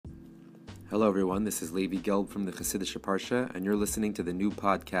Hello everyone, this is Levi Gelb from the Chassidish Parsha, and you're listening to the new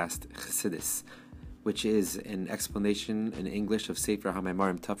podcast, Chassidus, which is an explanation in English of Sefer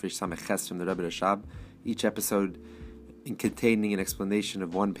HaMaimarim Tafresh Samech Ches from the Rebbe Rashab, each episode containing an explanation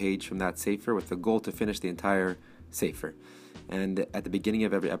of one page from that Sefer with the goal to finish the entire Sefer. And at the beginning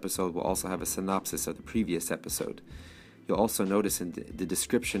of every episode, we'll also have a synopsis of the previous episode. You'll also notice in the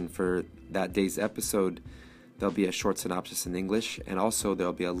description for that day's episode, there'll be a short synopsis in English, and also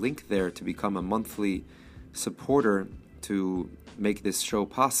there'll be a link there to become a monthly supporter to make this show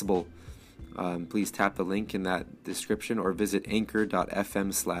possible. Please tap the link in that description or visit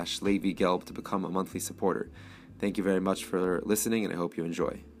anchor.fm/Levi Gelb to become a monthly supporter. Thank you very much for listening, and I hope you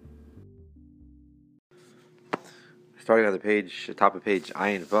enjoy. Starting on the page, top of page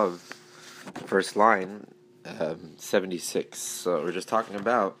Ayin Vav, first line, 76. So we're just talking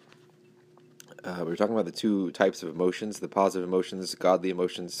about the two types of emotions, the positive emotions, godly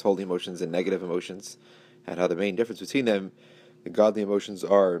emotions, holy emotions, and negative emotions, and how the main difference between them, the godly emotions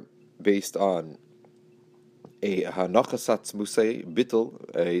are based on a hanachasat musay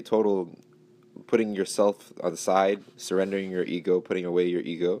bittul, a total putting yourself on the side, surrendering your ego, putting away your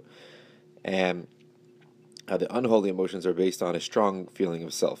ego, and the unholy emotions are based on a strong feeling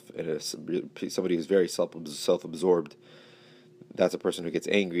of self, and somebody who's very self-absorbed. That's a person who gets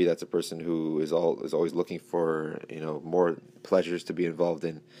angry. That's a person who is always looking for more pleasures to be involved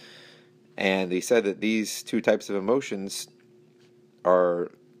in. And they said that these two types of emotions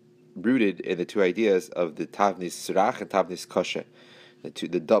are rooted in the two ideas of the Tavnis Sirach and Tavnis Kasha,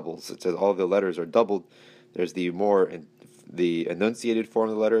 the doubles. It says all the letters are doubled. There's the enunciated form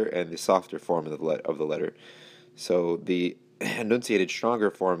of the letter and the softer form of the letter. So the enunciated, stronger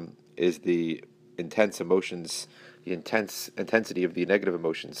form is the intense emotions, the intensity of the negative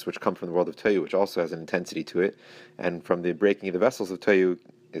emotions, which come from the world of Tohu, which also has an intensity to it. And from the breaking of the vessels of Tohu,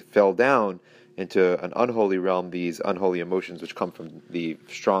 it fell down into an unholy realm, these unholy emotions, which come from the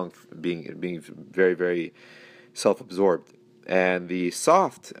strong being very, very self-absorbed. And the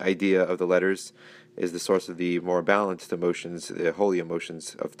soft idea of the letters is the source of the more balanced emotions, the holy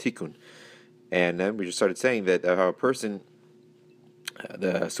emotions of Tikkun. And then we just started saying that how a person,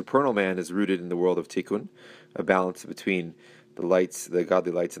 the supernal man, is rooted in the world of Tikkun, a balance between the lights, the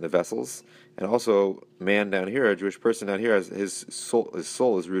godly lights in the vessels, and also man down here, a Jewish person down here, his soul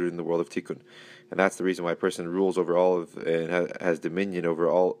is rooted in the world of Tikkun, and that's the reason why a person rules over all of and has dominion over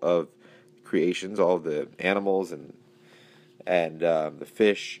all of creations, all of the animals and the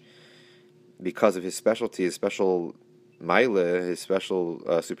fish, because of his specialty, his special maila, his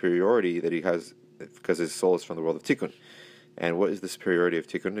special superiority that he has, because his soul is from the world of Tikkun. And what is the superiority of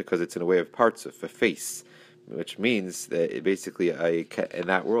Tikkun? Because it's in a way of parts of a face, which means that in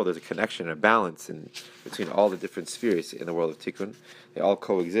that world there's a connection, a balance between all the different spheres in the world of Tikkun. They all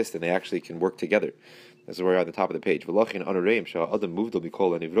coexist and they actually can work together. This is where we're on the top of the page.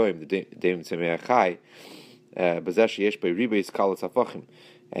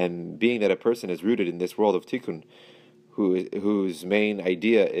 And being that a person is rooted in this world of Tikkun, whose main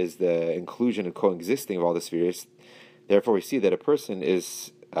idea is the inclusion and coexisting of all the spheres, therefore we see that a person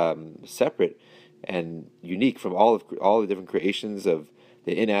is separate and unique from all the different creations of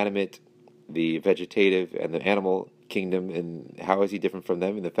the inanimate, the vegetative, and the animal kingdom. And how is he different from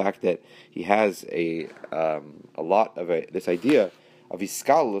them? In the fact that he has a lot of this idea of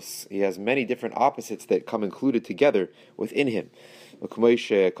iskalus. He has many different opposites that come included together within him. And like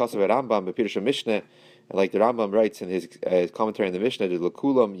the Rambam writes in his commentary on the Mishnah,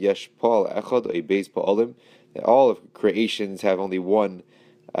 that all of creations have only one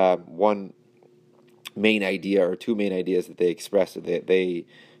main idea or two main ideas that they express, that they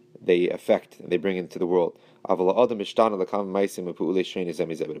affect and they bring into the world. But a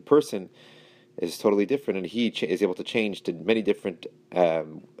person is totally different, and he is able to change to many different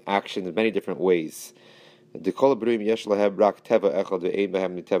actions in many different ways. All the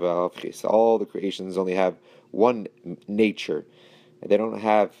creations only have one nature. They don't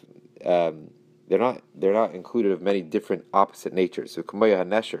have. They're not included of many different opposite natures. So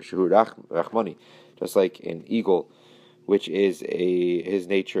just like an eagle, which is his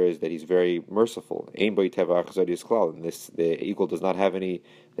nature is that he's very merciful. And the eagle does not have the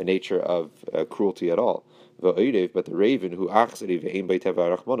nature of cruelty at all. But the raven, a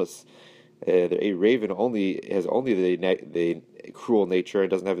raven has only the cruel nature and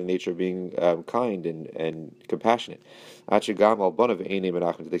doesn't have the nature of being kind and compassionate. To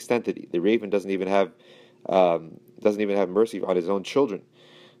the extent that the raven doesn't even have mercy on his own children.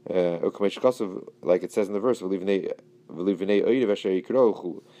 Like it says in the verse,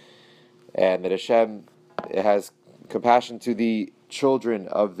 and that Hashem has compassion to the children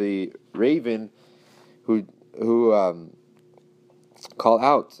of the raven who call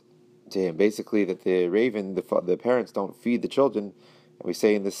out to him, basically that the raven, the parents don't feed the children. And we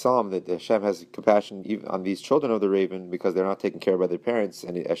say in this psalm that Hashem has compassion even on these children of the raven because they're not taken care of by their parents,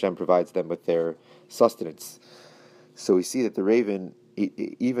 and Hashem provides them with their sustenance. So we see that the raven,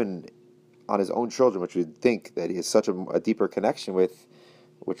 even on his own children, which we'd think that he has such a deeper connection with,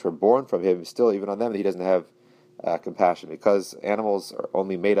 which were born from him, still even on them he doesn't have compassion, because animals are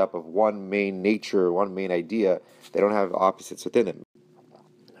only made up of one main nature, one main idea. They don't have opposites within them.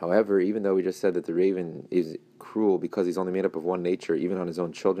 However, even though we just said that the raven is cruel because he's only made up of one nature, even on his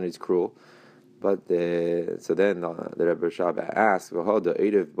own children he's cruel. But so then the Rebbe Shaba asks,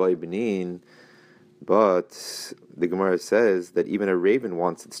 but the Gemara says that even a raven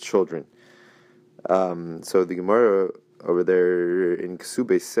wants its children. So the Gemara over there in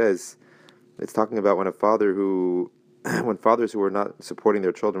Ksubes says, it's talking about when when fathers who were not supporting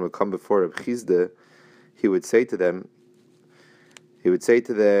their children would come before Reb Chizda, he would say to them,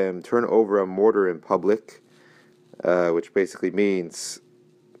 turn over a mortar in public, which basically means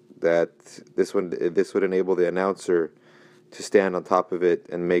that this would enable the announcer to stand on top of it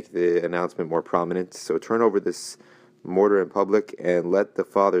and make the announcement more prominent. So turn over this mortar in public and let the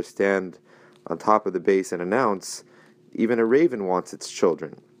father stand on top of the base and announce, even a raven wants its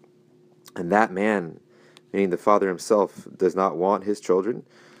children. And that man, meaning the father himself, does not want his children.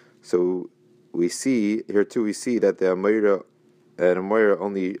 So we see that the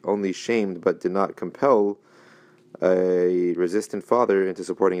Amora only shamed but did not compel a resistant father into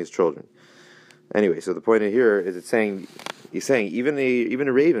supporting his children. Anyway, so the point here is he's saying even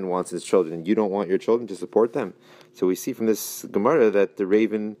a raven wants his children, and you don't want your children to support them. So we see from this Gemara that the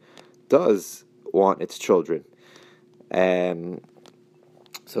raven does want its children.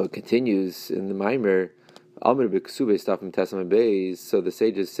 So it continues in the Maimer, Amr b'Ksubes Tafim Tesam Beis. So the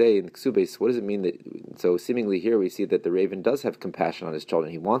sages say in Ksubes, what does it mean that? So seemingly here we see that the raven does have compassion on his children.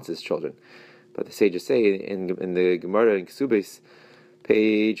 He wants his children, but the sages say in the Gemara in Ksubes,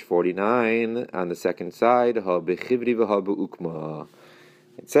 page 49 on the second side, Ha b'chivri v'ha b'ukma.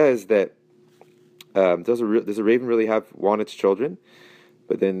 It says that does a raven really want its children?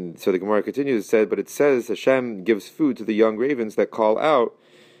 But then, so the Gemara continues, but it says Hashem gives food to the young ravens that call out.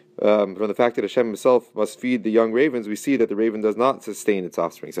 From the fact that Hashem himself must feed the young ravens, we see that the raven does not sustain its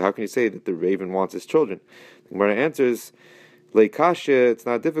offspring. So how can you say that the raven wants his children? The Gemara answers, Leikasha, it's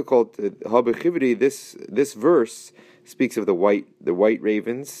not difficult. This verse speaks of the white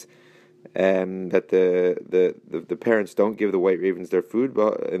ravens, and that the parents don't give the white ravens their food.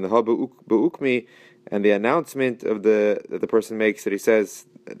 But in the Ba'ukmi, and the announcement of that the person makes, that he says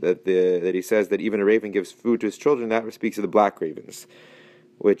that even a raven gives food to his children, that speaks of the black ravens.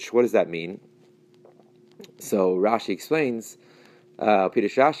 What does that mean? So Rashi explains,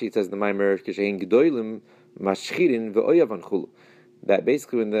 Pirush Rashi, it says in the Maimer, Kishein Gedolim Mashchirin Ve'oyavan Chulu, that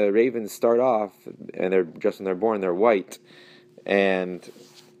basically when the ravens start off, and when they're born, they're white, and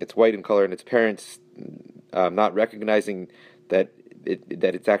it's white in color, and its parents not recognizing that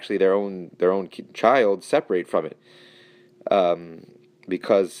it's actually their own child, separate from it,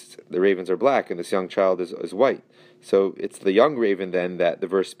 because the ravens are black and this young child is white. So it's the young raven then that the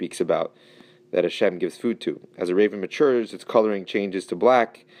verse speaks about, that Hashem gives food to. As a raven matures, its coloring changes to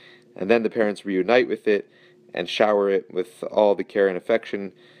black, and then the parents reunite with it and shower it with all the care and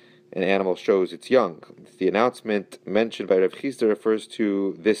affection an animal shows its young. The announcement mentioned by Rav Chisda refers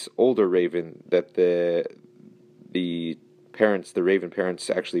to this older raven that the raven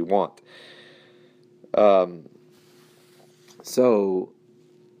parents actually want. So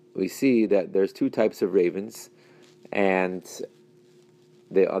we see that there's two types of ravens. And to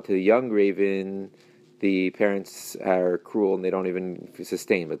the young raven, the parents are cruel and they don't even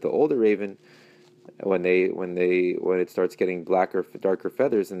sustain. But the older raven, when it starts getting darker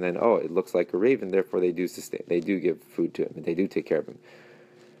feathers, and then it looks like a raven, therefore they do sustain. They do give food to him, and they do take care of him.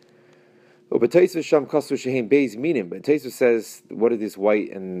 But Taisus says, what are these white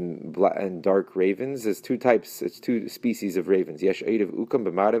and dark ravens? There's two types. It's two species of ravens. There's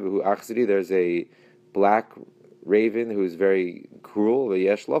a black raven who is very cruel,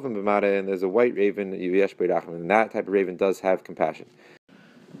 and there's a white raven, and that type of raven does have compassion.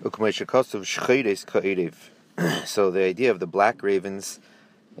 So the idea of the black ravens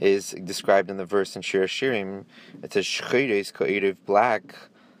is described in the verse in Shir Shirim. It says shcheres ka'erev, black,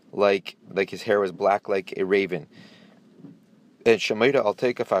 like his hair was black like a raven. And shemaita al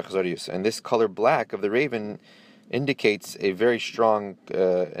teikaf, and this color black of the raven indicates a very strong,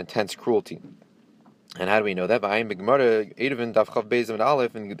 intense cruelty. And how do we know that? And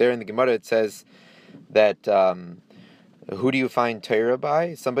there in the Gemara it says that Who do you find Torah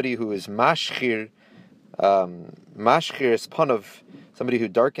by? Somebody who is mashchir is pun of somebody who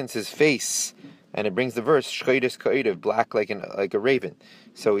darkens his face, and it brings the verse shcheiris ka'edev, black like a raven.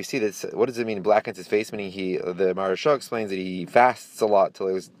 So we see this. What does it mean? Blackens his face, meaning the Maharsha explains that he fasts a lot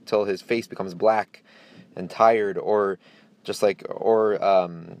till his face becomes black and tired, or just like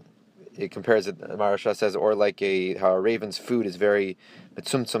it compares it. Maharsha says, or like how a raven's food is very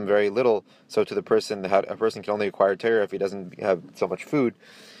mitzumtzum, very little. So to the person, a person can only acquire Torah if he doesn't have so much food.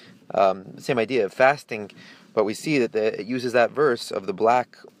 Same idea of fasting, but we see that it uses that verse of the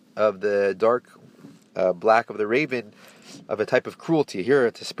dark black of the raven, of a type of cruelty. Here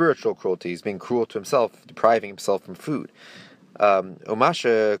it's a spiritual cruelty. He's being cruel to himself, depriving himself from food.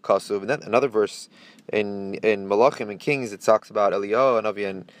 Umasha Kasuv, another verse in Malachim and Kings, it talks about Eliyahu and Avi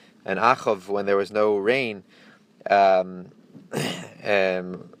and Achav when there was no rain. So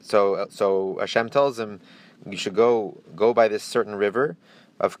Hashem tells him, you should go by this certain river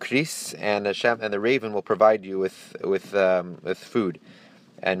of Kris, and the raven will provide you with food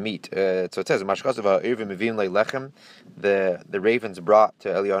and meat. So it says, the ravens brought to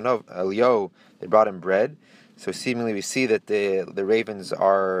Eliyahu, they brought him bread. So seemingly we see that the ravens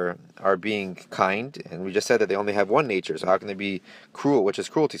are being kind, and we just said that they only have one nature. So how can they be cruel, which is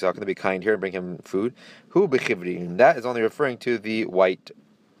cruelty? So how can they be kind here and bring him food? Hu b'chivri, that is only referring to the white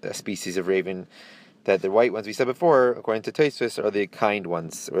species of raven. That the white ones we said before, according to Tosfos, are the kind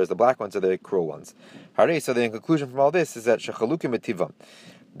ones, whereas the black ones are the cruel ones. So the conclusion from all this is that shechalukim b'tivam,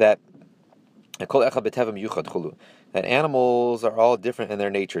 that animals are all different in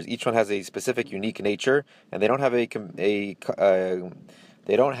their natures. Each one has a specific, unique nature, and they don't have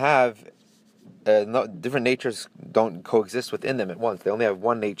different natures don't coexist within them at once. They only have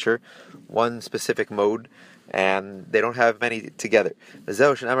one nature, one specific mode, and they don't have many together. And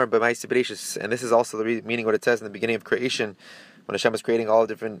this is also the meaning what it says in the beginning of creation, when Hashem was creating all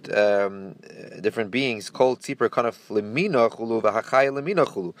different beings.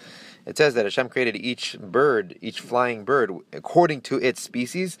 It says that Hashem created each flying bird, according to its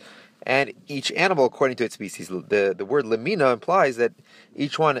species, and each animal according to its species. The word lemina implies that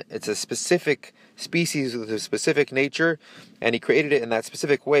each one, it's a specific species with a specific nature, and He created it in that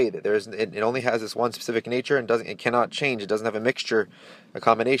specific way. That it only has this one specific nature, and it cannot change. It doesn't have a mixture, a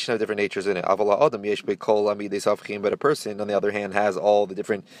combination of different natures in it. But a person, on the other hand, has all the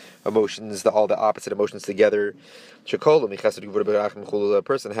different emotions, all the opposite emotions together. A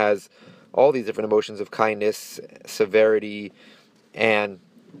person has all these different emotions of kindness, severity, and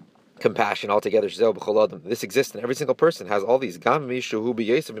compassion altogether. This exists in every single person, has all these.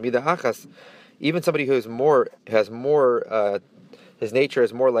 Even somebody who has more, his nature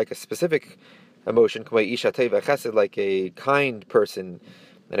is more like a specific emotion, like a kind person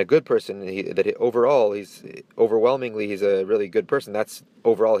and a good person. Overall, he's a really good person. That's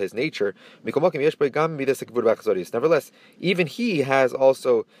overall his nature. Nevertheless, even he has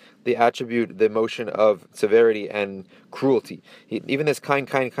also the attribute, the emotion of severity and cruelty. Even this kind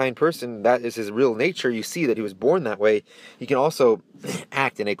person, that is his real nature. You see that he was born that way. He can also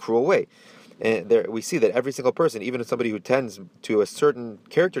act in a cruel way. And there we see that every single person, even somebody who tends to a certain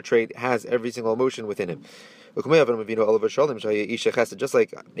character trait, has every single emotion within him. Just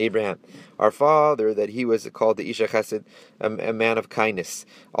like Abraham, our father, that he was called the Isha Chesed, a man of kindness.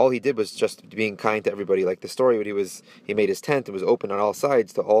 All he did was just being kind to everybody. Like the story when he made his tent, it was open on all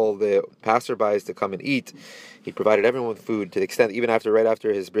sides to all the passerbys to come and eat. He provided everyone with food, to the extent even right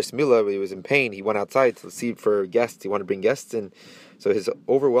after his bris milah, when he was in pain, he went outside to see for guests. He wanted to bring guests in. So his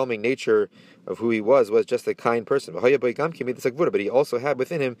overwhelming nature of who he was just a kind person. But he also had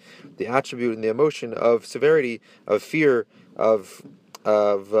within him the attribute and the emotion of severity, of fear, of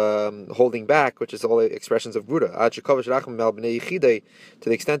holding back, which is all the expressions of Buddha. To the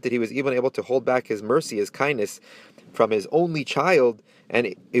extent that he was even able to hold back his mercy, his kindness from his only child,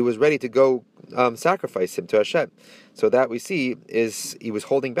 and he was ready to go sacrifice him to Hashem. So that we see is he was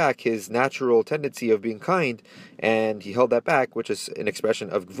holding back his natural tendency of being kind, and he held that back, which is an expression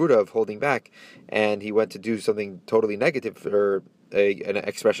of Gvura, of holding back, and he went to do something totally negative, or an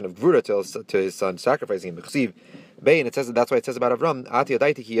expression of Gvura to his son, sacrificing him. And it says that's why it says about Avram.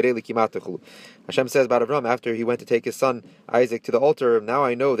 Hashem says about Avram after he went to take his son Isaac to the altar. Now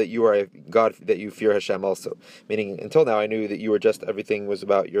I know that you are a God, that you fear Hashem also. Meaning, until now I knew that you were just, everything was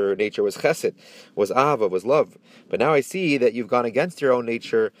about, your nature was chesed, was ahava, was love. But now I see that you've gone against your own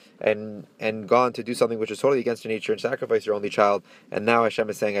nature and gone to do something which is totally against your nature and sacrifice your only child. And now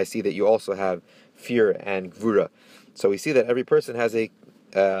Hashem is saying, I see that you also have fear and gvura. So we see that every person has a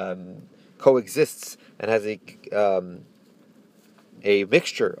coexists and has a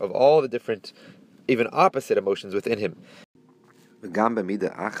mixture of all the different even opposite emotions within him.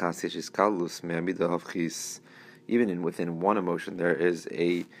 Even within one emotion, there is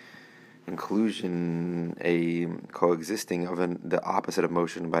a inclusion, a coexisting of the opposite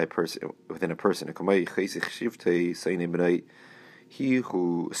emotion by a person within a person. He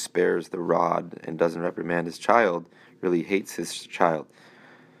who spares the rod and doesn't reprimand his child really hates his child.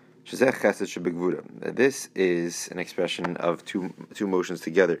 This is an expression of two emotions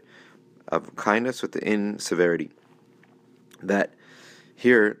together, of kindness within severity. That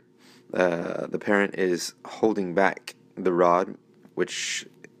here, the parent is holding back the rod, which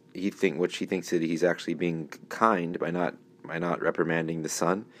he thinks that he's actually being kind by not reprimanding the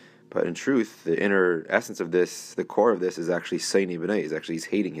son. But in truth, the inner essence of this, the core of this, is actually Saini B'nai. He's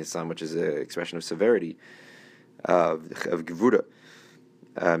hating his son, which is an expression of severity, of Gevura.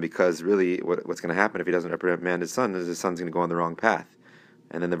 Because really, what's going to happen if he doesn't reprimand his son is his son's going to go on the wrong path.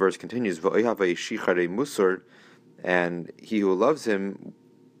 And then the verse continues, and he who loves him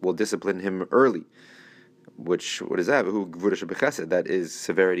will discipline him early. What is that? That is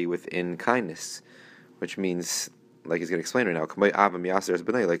severity within kindness, which means, like he's going to explain right now,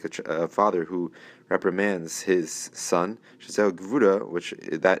 like a father who reprimands his son, which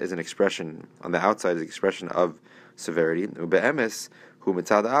that is an expression on the outside, is an expression of severity. But in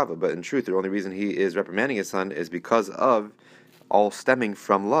truth, the only reason he is reprimanding his son is because of all stemming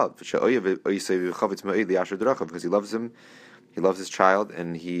from love, because he loves him. He loves his child,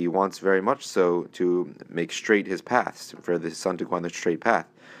 and he wants very much so to make straight his paths, for his son to go on the straight path.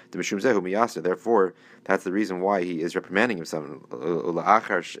 Therefore, that's the reason why he is reprimanding his son.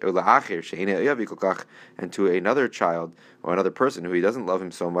 And to another child or another person who he doesn't love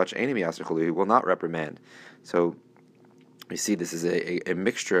him so much, he will not reprimand. So we see this is a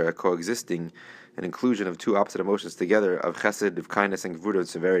mixture, a coexisting, an inclusion of two opposite emotions together, of chesed, of kindness, and gevura, of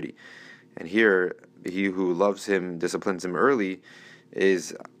severity. And here, he who loves him disciplines him early,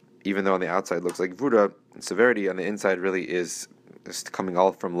 is, even though on the outside looks like gevura, and severity on the inside really is coming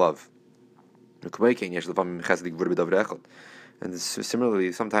all from love. And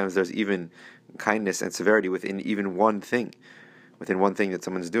similarly, sometimes there's even kindness and severity within even one thing that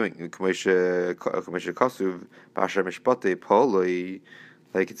someone's doing.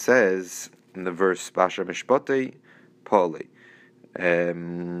 Like it says in the verse, Bashar Mishpate Pole. So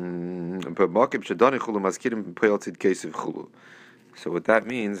what that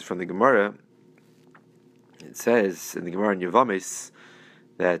means from the Gemara, it says in the Gemara in Yevamis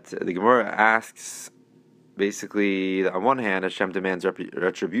that the Gemara asks, basically, on one hand, Hashem demands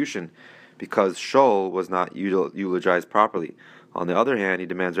retribution because Shaul was not eulogized properly. On the other hand, he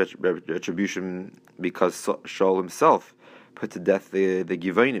demands retribution because Shaul himself put to death the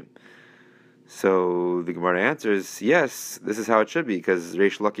Givonim. So the Gemara answers, yes, this is how it should be, because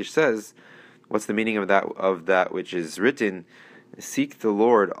Reish Lakish says, what's the meaning of that which is written? Seek the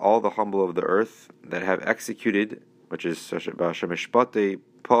Lord, all the humble of the earth that have executed, which is Mishpate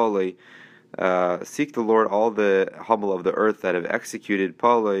Pale. Seek the Lord, all the humble of the earth that have executed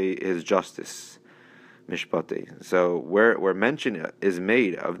Pale, his justice. Mishpate. So where mention is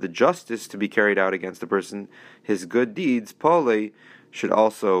made of the justice to be carried out against the person, his good deeds, Pale, should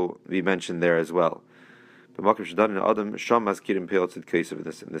also be mentioned there as well. In the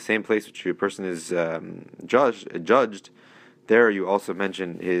same place which a person is judged, there you also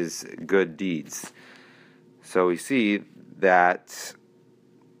mention his good deeds. So we see that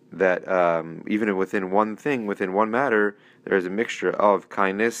even within one thing, within one matter, there is a mixture of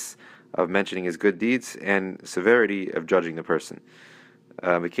kindness, of mentioning his good deeds, and severity of judging the person.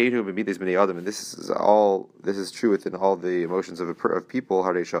 And this is true within all the emotions of people.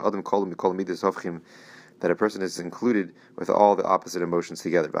 That a person is included with all the opposite emotions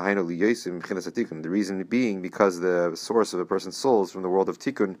together. The reason being because the source of a person's soul is from the world of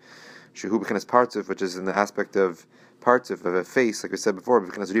tikkun, which is in the aspect of parts of a face, like we said before,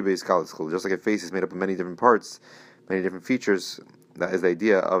 just like a face is made up of many different parts, many different features. That is the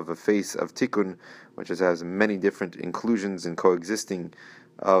idea of a face of tikkun, which has many different inclusions and coexisting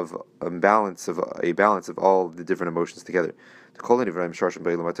of a balance of all the different emotions together. All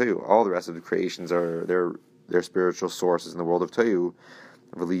the rest of the creations are their spiritual sources in the world of Tayu.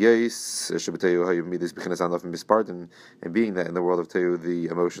 And being that in the world of Tayu, the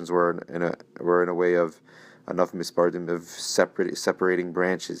emotions were in a way of enough mispardim, of separating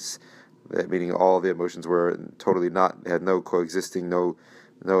branches. Meaning all the emotions were totally they had no coexisting, no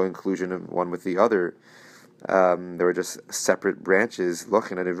inclusion of one with the other. They were just separate branches.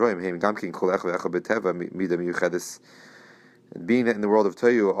 Being that in the world of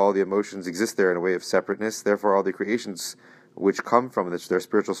Tayu, all the emotions exist there in a way of separateness, therefore all the creations which come from their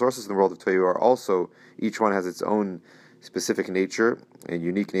spiritual sources in the world of Tohu, are also, each one has its own specific nature and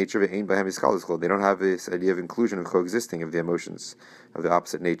unique nature. They don't have this idea of inclusion and coexisting of the emotions of the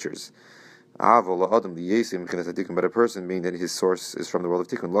opposite natures. But a person, being that his source is from the world of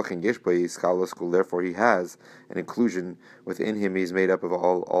Tikkun, therefore he has an inclusion within him. He's made up of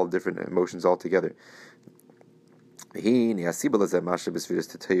all different emotions altogether. And now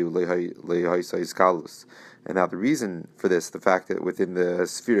the reason for this, the fact that within the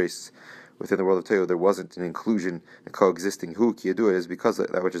spheres, within the world of Tohu, there wasn't an inclusion and coexisting is because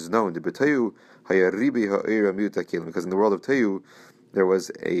that which is known. Because in the world of Tohu, there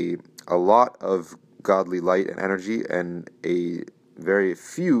was a lot of godly light and energy, and a very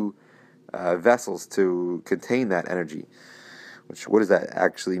few vessels to contain that energy. What does that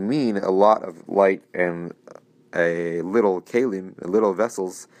actually mean? A lot of light and a little kalim, little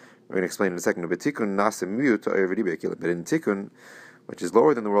vessels. We're going to explain in a second. But in Tikkun, which is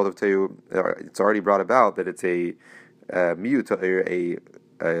lower than the world of Tohu, it's already brought about that it's a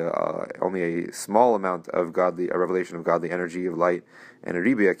only a small amount of a revelation of godly energy, of light, and a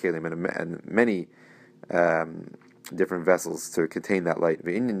ribia kalim, and many different vessels to contain that light.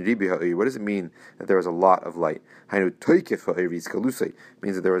 What does it mean that there was a lot of light? It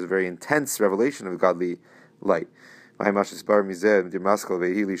means that there was a very intense revelation of godly light. And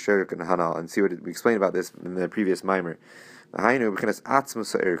see what we explained about this in the previous mimer. What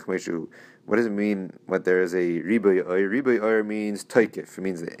does it mean when there is a riboy oir? Riboy oir means toikif. It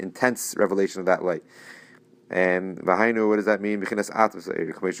means the intense revelation of that light. And v'hainu, what does that mean?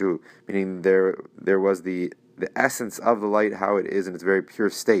 Meaning there was the essence of the light, how it is in its very pure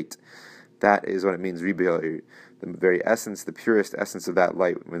state. That is what it means, riboy oir. The very essence, the purest essence of that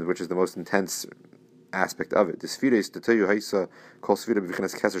light, which is the most intense aspect of it. And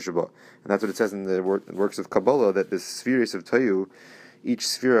that's what it says in the works of Kabbalah, that the spheres of Tohu, each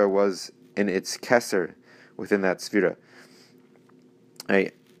sphera was in its keser within that sphera.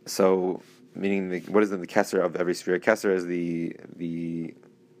 Right? So, meaning what is in the keser of every sphere? Keser is the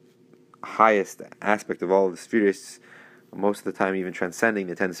highest aspect of all of the spheres, most of the time even transcending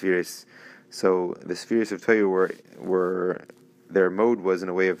the 10 spheres. So the spheres of Tohu were their mode was in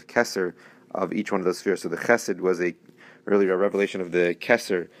a way of keser of each one of those spheres. So the chesed was earlier a revelation of the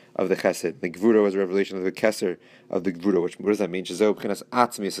keser of the chesed. The gvura was a revelation of the keser of the gvura. What does that mean?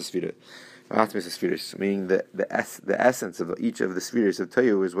 Meaning the essence of each of the spheres of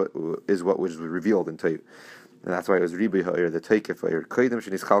Tohu is what was revealed in Tohu. And that's why it was Ribi Ha'ir, the Toikef Ha'ir.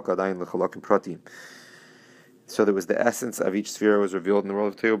 So there was the essence of each sphere was revealed in the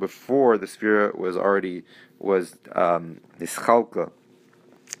world of Tohu before the sphere was nischalka,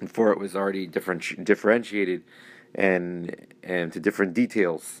 before it was already differentiated and to different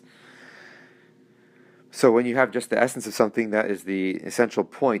details. So when you have just the essence of something, that is the essential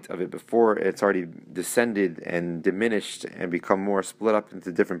point of it before it's already descended and diminished and become more split up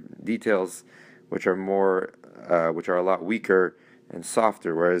into different details, which are a lot weaker and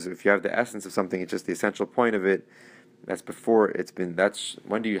softer. Whereas if you have the essence of something, it's just the essential point of it. That's before it's been.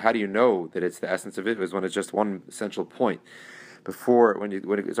 How do you know that it's the essence of it? Is when it's just one essential point. Before, when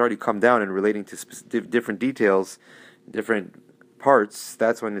it's already come down and relating to different details, different parts,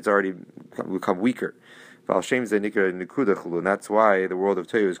 that's when it's already become weaker. And that's why the world of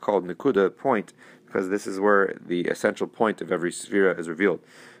Tohu is called Nikuda, point, because this is where the essential point of every sphere is revealed.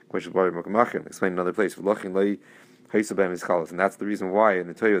 Explained in another place. And that's the reason why in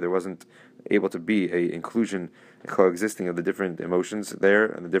the Tohu there wasn't able to be a inclusion, a coexisting of the different emotions there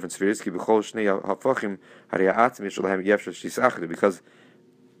and the different spheres. Because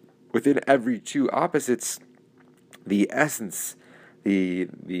within every two opposites, the essence, the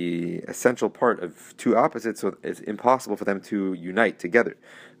essential part of two opposites, so it's impossible for them to unite together.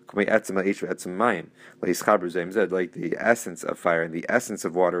 Like the essence of fire and the essence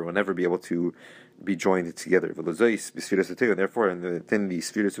of water will never be able to be joined together. And therefore, within the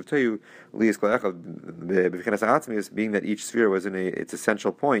spheres of Tohu, being that each sphere was in its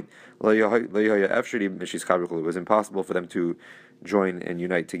essential point, it was impossible for them to join and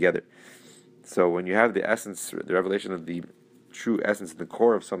unite together. So when you have the essence, the revelation of the true essence in the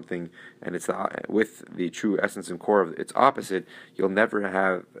core of something, and it's with the true essence and core of its opposite, they'll never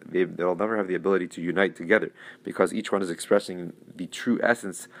have the ability to unite together, because each one is expressing the true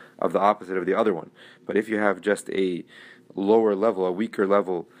essence of the opposite of the other one. But if you have just a lower level, a weaker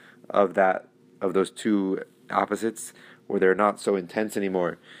level of those two opposites, where they're not so intense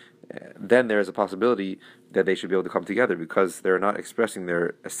anymore, then there is a possibility that they should be able to come together, because they're not expressing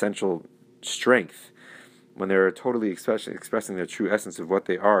their essential strength. When they're totally expressing their true essence of what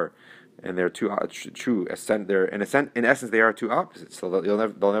they are, and they're two true ascent. In essence, they are two opposites. So they'll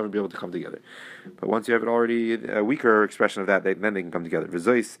never be able to come together. But once you have it already a weaker expression of that, then they can come together. And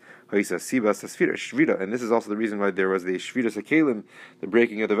this is also the reason why there was the shviras hakelim, the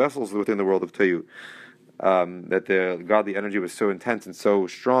breaking of the vessels within the world of Tayu. That the godly energy was so intense and so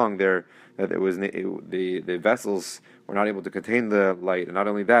strong there that the vessels were not able to contain the light, and not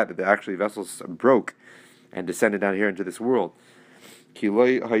only that the actually vessels broke and descended down here into this world.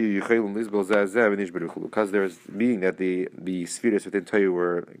 Because there's being that the spheres within Tayu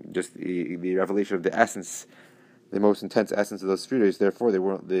were just the revelation of the essence, the most intense essence of those spheres. Therefore,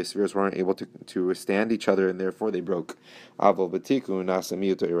 the spheres weren't able to withstand each other, and therefore they broke. Aval b'tikun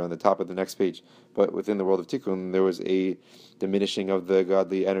on the top of the next page. But within the world of Tikkun, there was a diminishing of the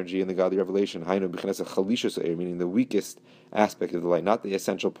godly energy and the godly revelation. Meaning the weakest aspect of the light, not the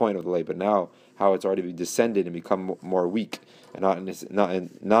essential point of the light, but now how it's already descended and become more weak and not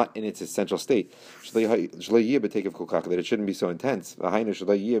in its essential state. That it shouldn't be so intense. Meaning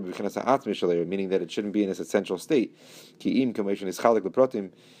that it shouldn't be in its essential state.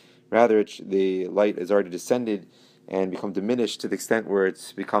 Rather, the light is already descended and become diminished to the extent where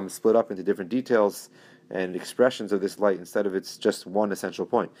it's become split up into different details and expressions of this light instead of its just one essential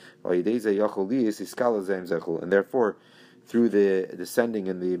point. And therefore, through the descending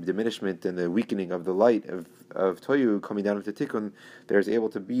and the diminishment and the weakening of the light of Toyu coming down into Tikkun, there's able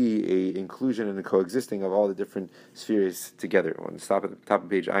to be a inclusion and a coexisting of all the different spheres together. We'll stop at the top of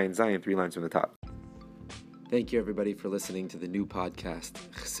page Ayin Zayin, 3 lines from the top. Thank you everybody for listening to the new podcast,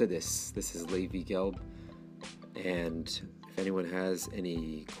 Chassidus. This is Levi Gelb. And if anyone has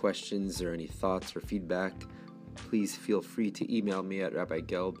any questions or any thoughts or feedback, please feel free to email me at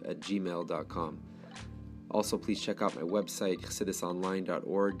rabbigelb@gmail.com. Also, please check out my website,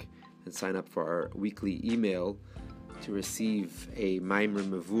 chassidusonline.org, and sign up for our weekly email to receive a Maimer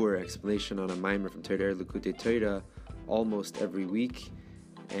Mavur explanation on a Maimer from Torah Likutei Torah almost every week.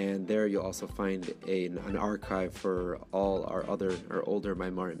 And there you'll also find an archive for all our older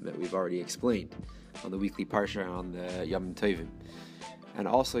Maimarim that we've already explained on the weekly Parsha on the Yom Tovim. And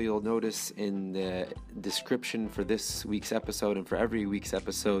also you'll notice in the description for this week's episode and for every week's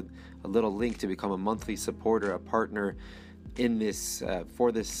episode a little link to become a monthly supporter, a partner in this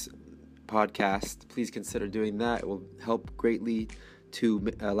for this podcast. Please consider doing that. It will help greatly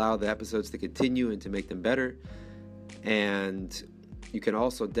to allow the episodes to continue and to make them better. And you can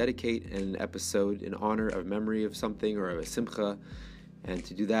also dedicate an episode in honor of memory of something or of a simcha. And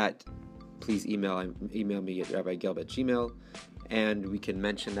to do that, please email me at rabbigelb@gmail.com, and we can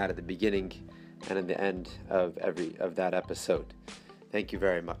mention that at the beginning and at the end of that episode. Thank you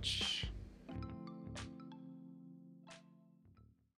very much.